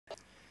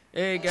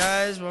Hey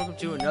guys, welcome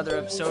to another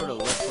episode of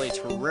Let's Play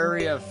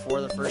Terraria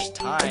for the first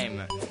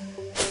time.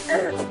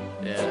 Yeah,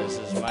 this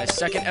is my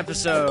second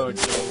episode,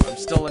 so I'm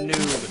still a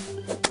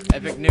noob.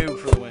 Epic noob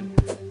for the win.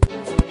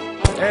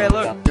 Hey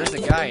look, there's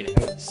the guide,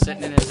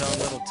 sitting in his own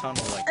little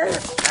tunnel like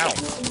that. Ow, get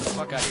the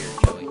fuck out of here,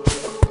 Kelly.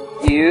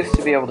 You used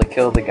to be able to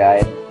kill the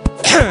guide.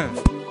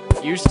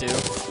 Used to.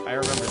 I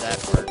remember that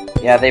part.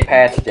 Yeah, they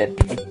patched it.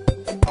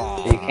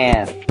 Aww. You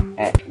can't.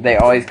 They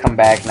always come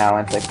back now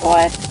and say,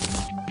 what?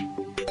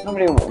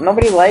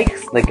 Nobody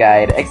likes the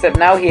guide, except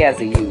now he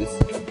has a use.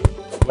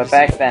 But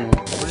back then...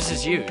 What is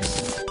his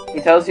use?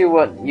 He tells you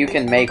what you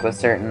can make with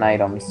certain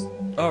items.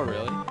 Oh,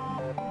 really?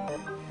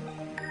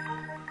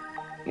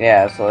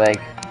 Yeah, so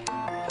like...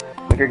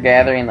 if you're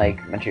gathering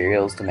like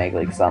materials to make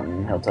like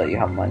something, he'll tell you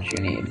how much you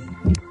need.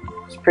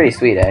 It's pretty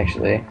sweet,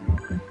 actually.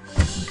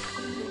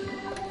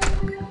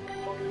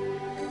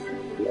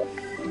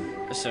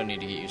 I so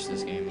need to get used to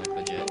this game, like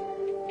legit.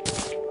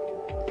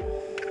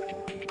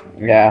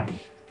 Yeah.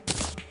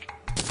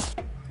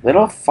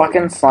 Little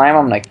fucking slime,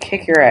 I'm gonna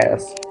kick your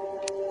ass.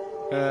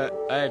 I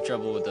have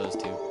trouble with those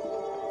too.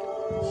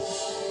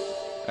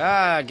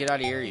 Ah, get out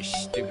of here, you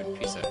stupid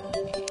piece of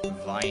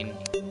vine.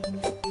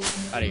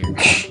 Out of here.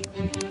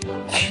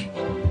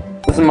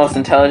 This is the most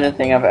intelligent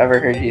thing I've ever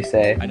heard you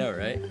say. I know,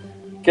 right?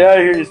 Get out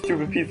of here, you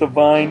stupid piece of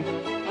vine.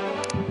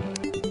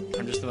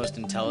 I'm just the most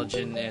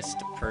intelligentest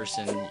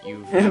person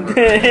you've ever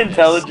heard.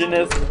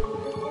 Intelligentist.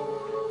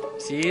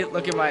 See,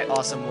 look at my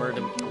awesome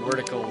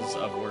verticals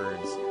of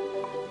words.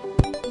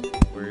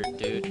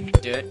 Dude,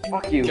 do it.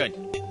 Fuck you. Good.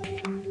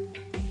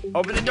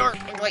 Open the door,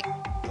 quickly.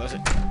 Close it.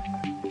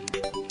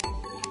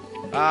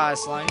 Ah,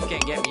 slime, you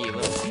can't get me, you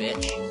little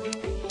bitch.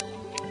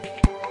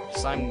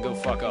 Slime can go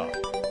fuck off.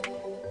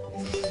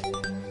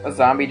 A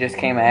zombie just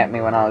came at me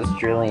when I was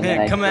drilling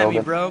and I Come at drilled me,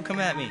 him. bro. Come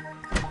at me.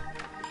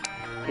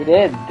 He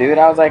did, dude.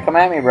 I was like, come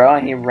at me, bro.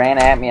 And he ran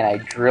at me and I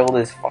drilled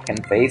his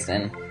fucking face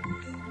in.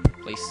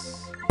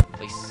 Please.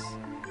 Please.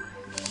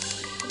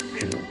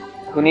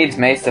 Who needs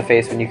mace to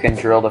face when you can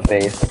drill the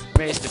face?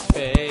 Face to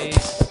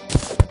face.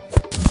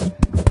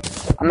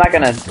 I'm not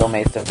gonna go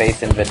mace to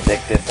face in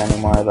Vindictus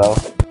anymore, though.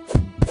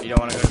 You don't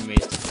want to go to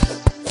mace to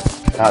face.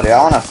 No, dude, I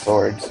want a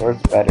sword.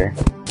 Sword's better.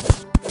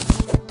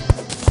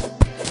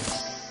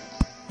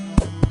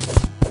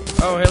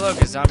 Oh, hey,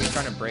 look, a zombie's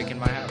trying to break in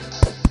my house.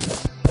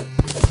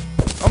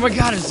 Oh my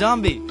god, a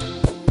zombie!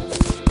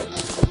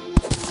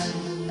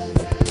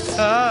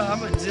 Ah,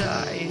 I'm gonna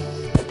die.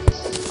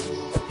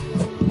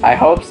 I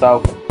hope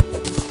so.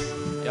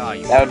 Yeah,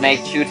 That would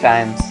make 2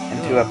 times in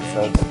 2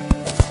 episodes.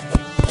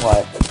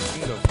 What? You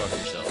can go fuck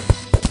yourself.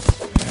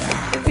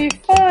 It'd be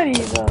funny,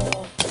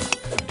 though.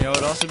 You know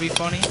what would also be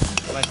funny?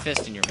 My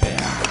fist in your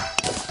face.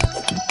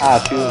 Ah,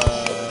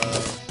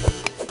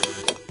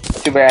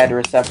 too bad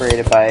we're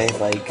separated by,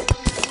 like,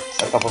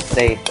 a couple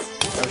states.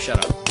 Oh,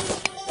 shut up.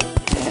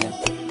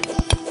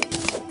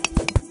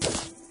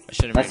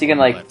 Unless you can,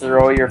 like,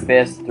 throw your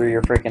fist through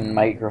your freaking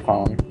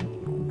microphone.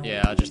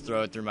 Yeah, I'll just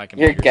throw it through my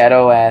computer. Your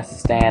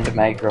ghetto-ass stand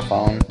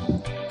microphone.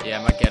 Yeah,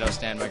 my ghetto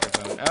stand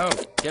microphone. Oh,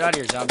 get out of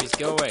here, zombies.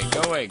 Go away,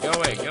 go away, go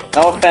away, go.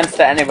 No offense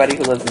to anybody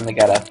who lives in the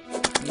ghetto.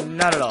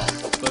 Not at all.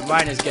 But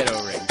mine is ghetto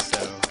rigged,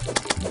 so.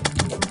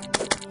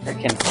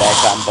 Freaking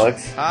stacked on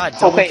books. Ah,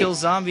 double kill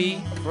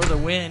zombie for the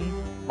win.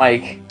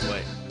 Mike.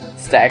 What?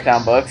 Stacked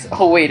on books?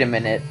 Oh, wait a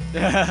minute.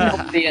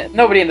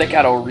 Nobody in the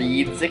ghetto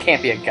reads. It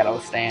can't be a ghetto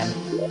stand.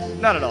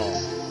 Not at all.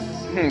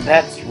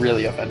 That's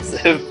really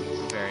offensive.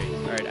 Very.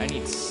 Alright, I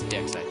need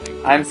sticks, I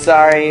think. I'm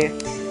sorry,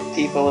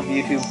 people of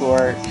YouTube who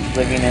are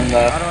living in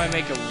the How do I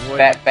make a wood?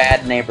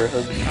 bad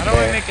neighborhood. How do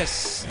I make a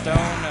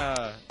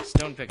stone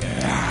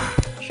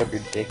pickaxe? Shove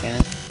your dick in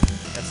it.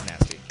 That's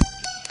nasty.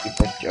 You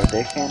put your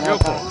dick in it. Real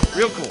cool.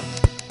 Real cool.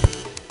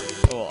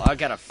 Cool. I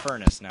got a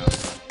furnace now.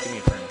 So give me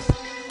a furnace.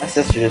 My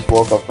sister just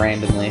woke up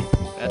randomly.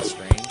 That's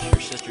strange. Your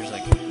sister's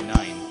like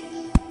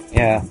 9.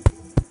 Yeah.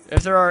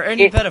 If there are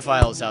any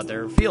pedophiles out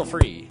there, feel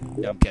free.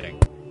 No, I'm kidding.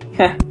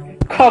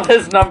 Call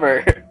this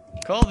number.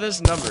 Call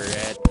this number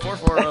at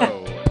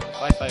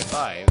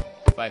 440-555-5555.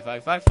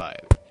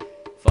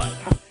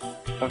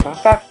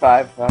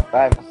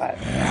 555.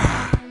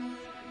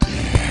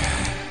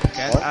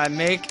 Can I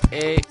make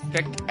a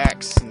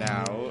pickaxe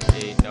now?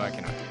 No, I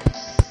cannot.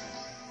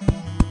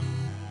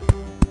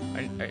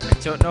 I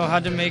don't know how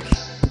to make...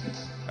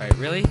 Alright,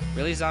 really?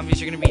 Really,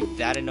 zombies are gonna be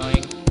that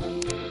annoying?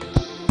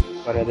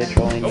 What are they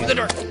trolling Open you? the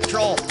door!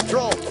 Troll!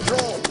 Troll!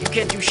 Troll! You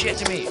can't do shit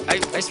to me! I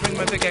swing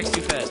my pickaxe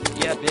too fast.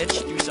 Yeah,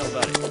 bitch. Do something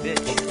about it.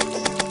 Bitch.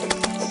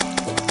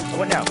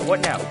 What now?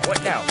 What now?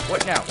 What now?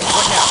 What now?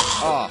 What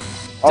now?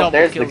 Oh,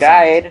 there's the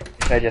guide.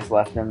 I just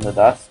left in the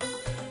dust.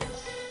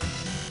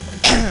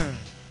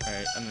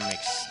 Alright, I'm gonna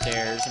make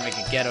stairs. I'm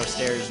making ghetto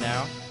stairs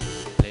now.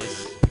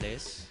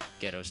 This.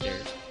 Ghetto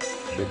stairs.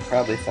 Should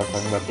probably stop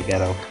talking about the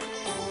ghetto.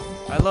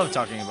 I love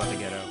talking about the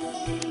ghetto.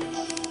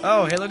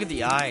 Oh, hey, look at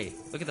the eye.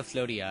 Look at the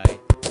floaty eye.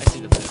 I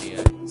see the floaty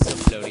eye. It's so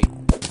floaty.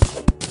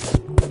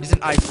 It's an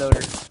eye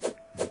floater.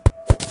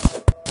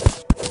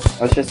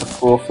 That's just a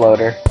cool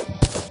floater.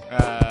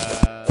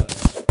 Uh...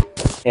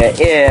 Yeah,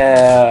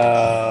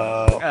 ew.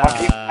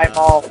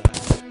 eyeball.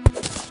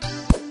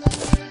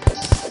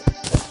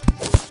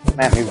 Come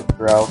at me,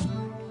 bro.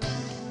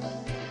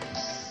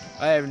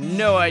 I have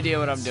no idea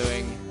what I'm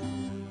doing.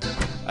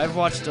 I've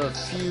watched a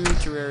few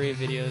Terraria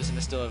videos and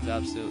I still have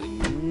absolutely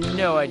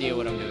no idea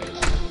what I'm doing.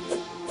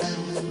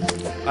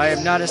 I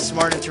am not as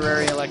smart in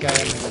Terraria like I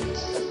am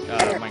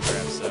in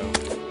Minecraft, so...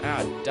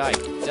 Ah, die,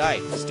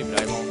 stupid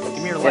eyeball.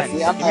 Give me your lens. See,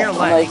 Give me your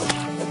lens.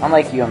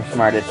 Unlike you, I'm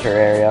smart at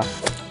Terraria.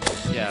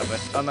 Yeah,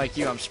 but unlike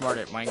you, I'm smart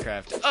at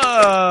Minecraft.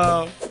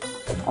 Oh!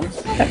 I'm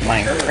smart at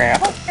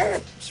Minecraft.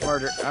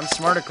 I'm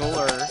smarticle,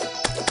 or...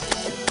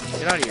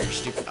 Get out of here, you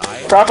stupid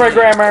eye. Proper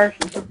grammar.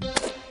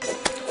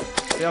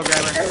 Fail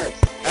grammar.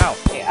 Ow.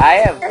 Hey, I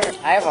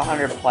have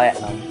 100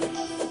 platinum.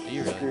 Do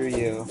you really? Screw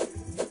you.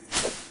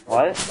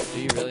 What? Do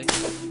you really?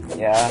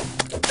 Yeah.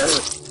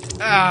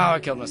 Ow, I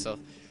killed myself.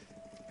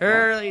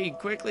 Hurry,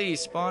 quickly,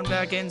 spawn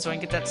back in so I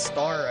can get that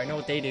star. I know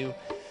what they do.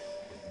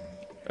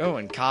 Oh,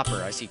 and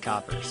copper. I see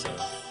copper, so...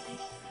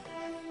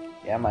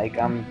 Yeah, Mike,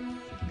 I'm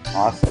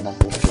awesome at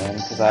this game,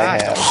 because I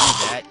don't do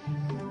that.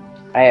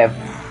 have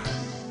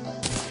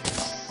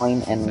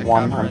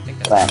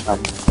 100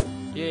 platinum.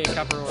 Yay,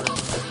 copper ore.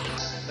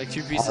 Like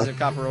 2 pieces of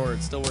copper ore,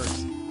 it still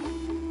works.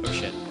 Oh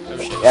shit, oh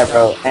shit. Yeah,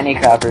 bro, any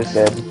copper is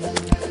good.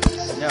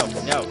 No,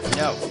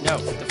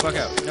 get the fuck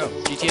out. No,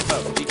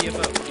 GTFO.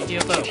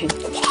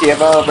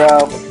 GTFO, bro.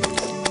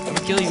 I'm gonna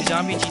kill you,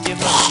 zombie.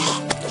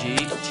 GTFO.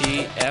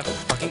 GTF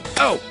fucking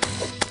oh!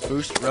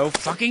 Boost row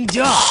fucking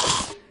duh!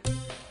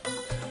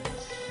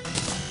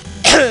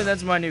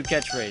 That's my new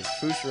catchphrase.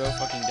 Boost row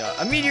fucking duh.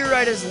 A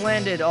meteorite has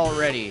landed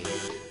already.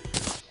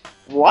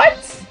 What?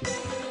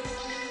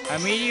 A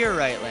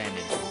meteorite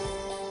landed.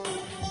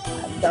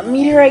 The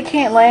meteorite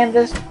can't land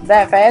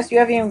that fast. You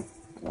haven't even...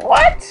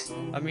 What?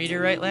 A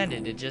meteorite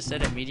landed. It just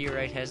said a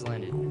meteorite has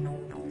landed.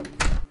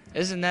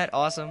 Isn't that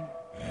awesome?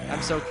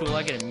 I'm so cool.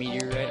 I get a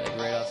meteorite like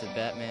right off the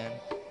bat, man.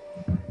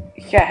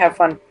 Yeah, have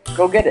fun.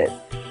 Go get it.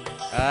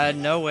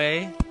 No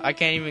way. I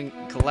can't even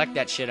collect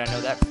that shit. I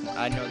know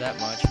that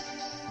much.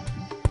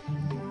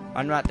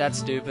 I'm not that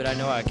stupid. I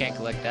know I can't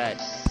collect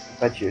that.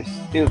 But you're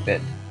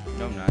stupid.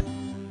 No, I'm not.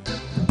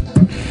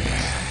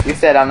 You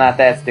said I'm not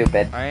that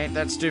stupid. I ain't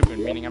that stupid,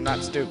 meaning I'm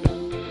not stupid.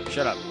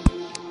 Shut up.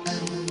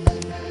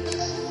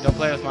 Don't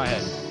play with my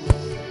head.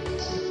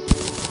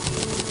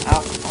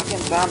 Oh, fucking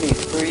zombies,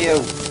 screw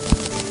you.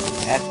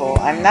 Asshole.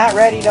 I'm not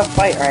ready to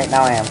fight right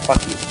now, I am.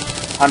 Fuck you.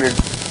 100.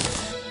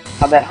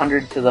 How that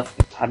 100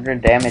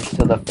 damage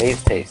to the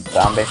face taste,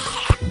 zombie?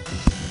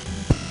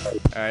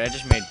 Alright, I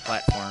just made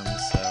platforms,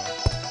 so...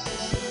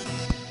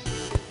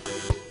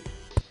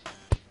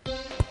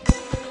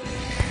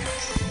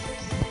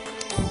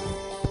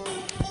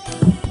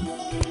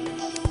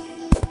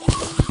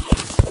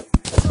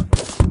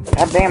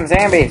 Goddamn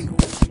zombies!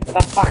 Get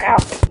the fuck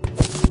out!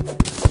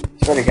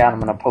 Swear to God, I'm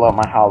gonna pull out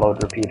my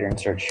hollowed repeater and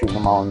start shooting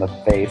them all in the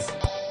face.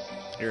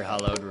 Your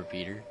hollowed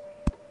repeater.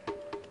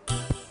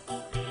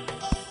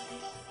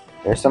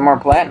 There's some more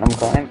platinum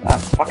coins.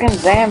 Fucking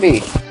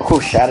zombie! Oh,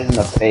 shot it in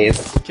the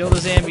face. Kill the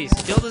zombies!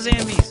 Kill the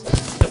zombies!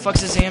 The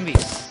fuck's a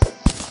zombies?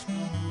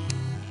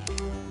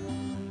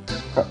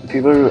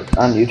 People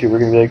on YouTube are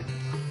gonna be like,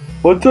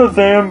 "What's a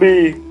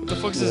zombie?" What the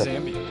fuck's a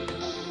zombie?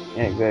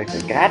 Yeah,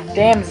 exactly.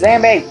 Goddamn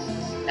zombie!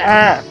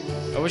 Ah!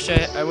 I wish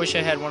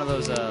I had one of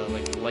those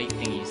like light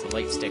thingies, the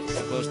light sticks,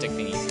 the glow stick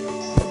thingies.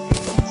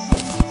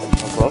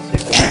 Oh, glow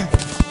stick.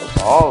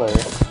 Baller.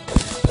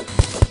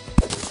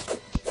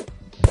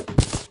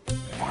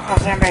 Oh,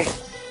 zombie!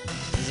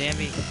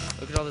 Zombie.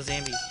 Look at all the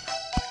zombies.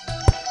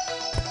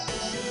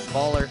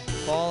 Baller.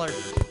 Baller.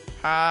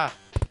 Ha!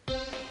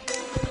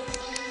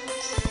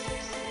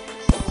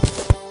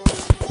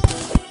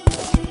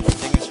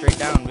 Digging straight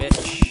down, bitch.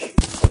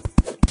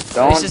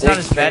 At least it's not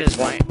as bad as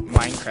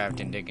Minecraft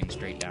and digging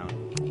straight down.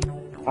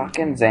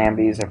 Fucking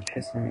zombies are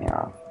pissing me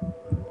off.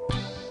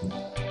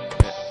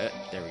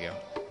 There we go.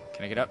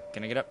 Can I get up?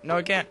 Can I get up? No,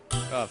 I can't.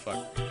 Oh, fuck.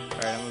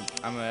 Alright,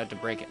 I'm gonna have to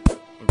break it.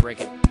 We'll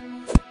break it.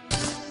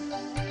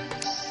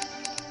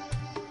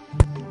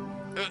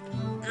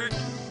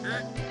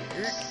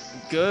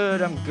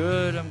 Good, I'm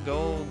good, I'm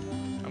gold.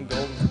 I'm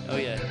gold. Oh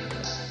yeah.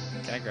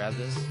 Can I grab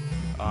this?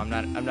 Oh, I'm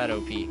not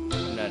OP.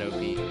 I'm not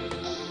OP.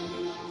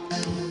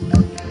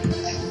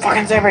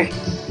 Fucking zombie!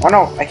 Oh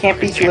no, I can't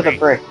beat you with a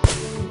brick.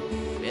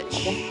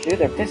 Bitch. Dude,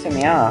 they're pissing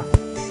me off.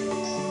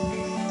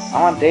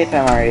 I want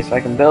daytime already so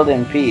I can build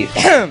in peace.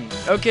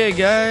 Okay,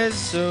 guys,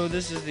 so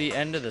this is the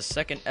end of the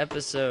second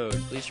episode.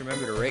 Please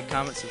remember to rate,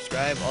 comment,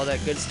 subscribe, all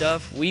that good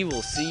stuff. We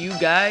will see you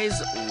guys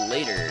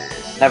later.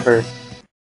 Never.